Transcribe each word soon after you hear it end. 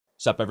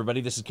Sup everybody,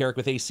 this is Karak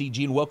with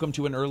ACG and welcome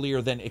to an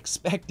earlier than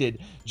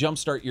expected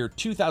Jumpstart Your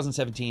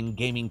 2017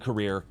 Gaming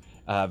Career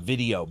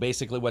video.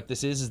 Basically what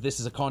this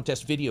is a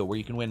contest video where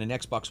you can win an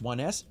Xbox One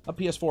S, a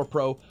PS4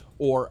 Pro,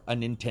 or a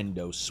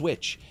Nintendo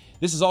Switch.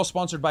 This is all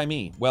sponsored by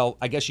me. Well,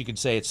 I guess you could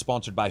say it's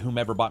sponsored by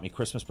whomever bought me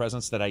Christmas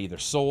presents that I either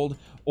sold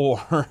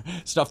or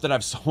stuff that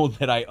I've sold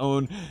that I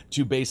own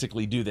to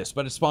basically do this.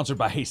 But it's sponsored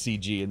by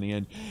ACG in the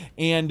end.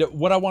 And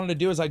what I wanted to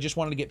do is I just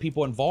wanted to get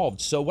people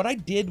involved. So what I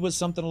did was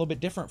something a little bit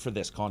different for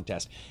this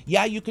contest.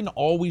 Yeah, you can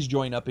always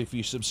join up if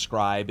you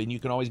subscribe, and you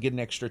can always get an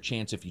extra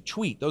chance if you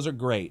tweet. Those are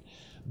great.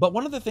 But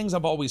one of the things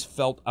I've always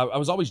felt, I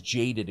was always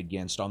jaded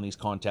against on these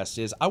contests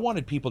is I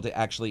wanted people to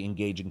actually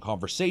engage in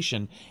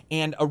conversation.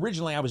 And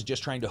originally I was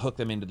just trying to hook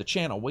them into the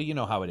channel. Well, you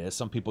know how it is.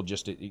 Some people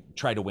just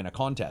try to win a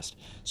contest.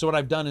 So what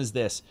I've done is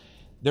this.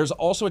 There's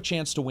also a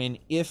chance to win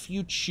if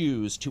you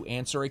choose to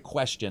answer a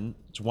question.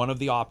 It's one of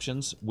the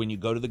options when you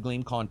go to the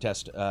Gleam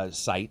contest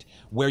site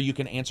where you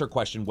can answer a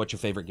question, what's your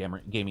favorite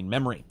gaming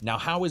memory? Now,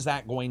 how is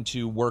that going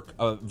to work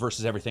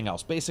versus everything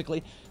else?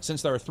 Basically,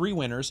 since there are 3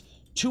 winners,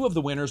 2 of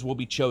the winners will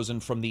be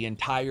chosen from the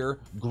entire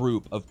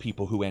group of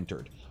people who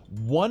entered.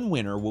 1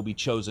 winner will be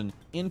chosen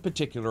in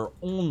particular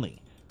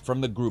only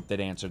from the group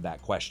that answered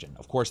that question.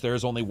 Of course, there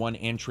is only 1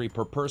 entry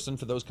per person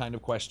for those kind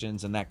of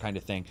questions and that kind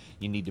of thing.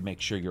 You need to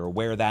make sure you're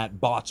aware of that.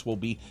 Bots will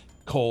be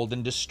culled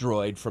and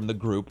destroyed from the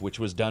group, which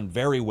was done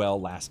very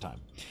well last time.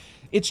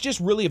 It's just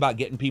really about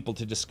getting people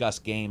to discuss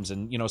games,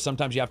 and you know,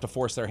 sometimes you have to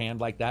force their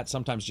hand like that.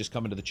 Sometimes just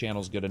coming to the channel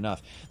is good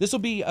enough. This will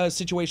be a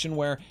situation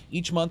where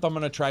each month I'm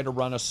going to try to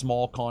run a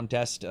small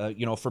contest,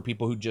 you know, for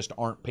people who just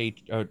aren't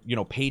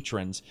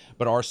patrons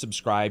but are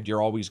subscribed.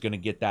 You're always going to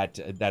get that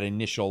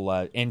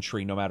initial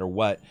entry no matter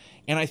what.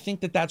 And I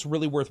think that that's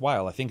really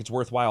worthwhile. I think it's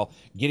worthwhile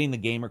getting the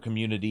gamer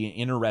community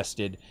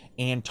interested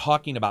and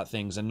talking about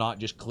things and not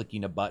just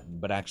clicking a button,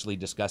 but actually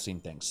discussing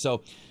things.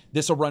 So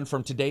this will run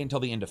from today until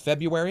the end of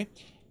February.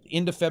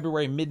 End of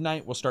February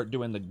midnight, we'll start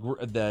doing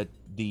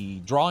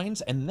the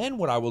drawings, and then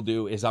what I will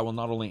do is I will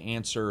not only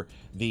answer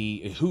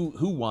the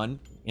who won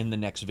in the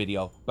next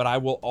video, but I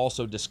will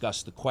also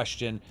discuss the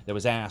question that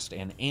was asked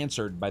and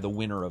answered by the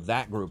winner of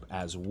that group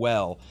as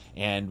well,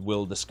 and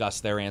we'll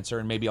discuss their answer,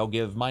 and maybe I'll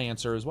give my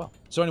answer as well.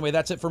 So anyway,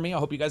 that's it for me. I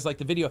hope you guys liked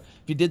the video.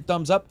 If you did,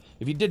 thumbs up.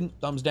 If you didn't,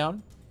 thumbs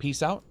down.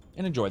 Peace out,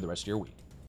 and enjoy the rest of your week.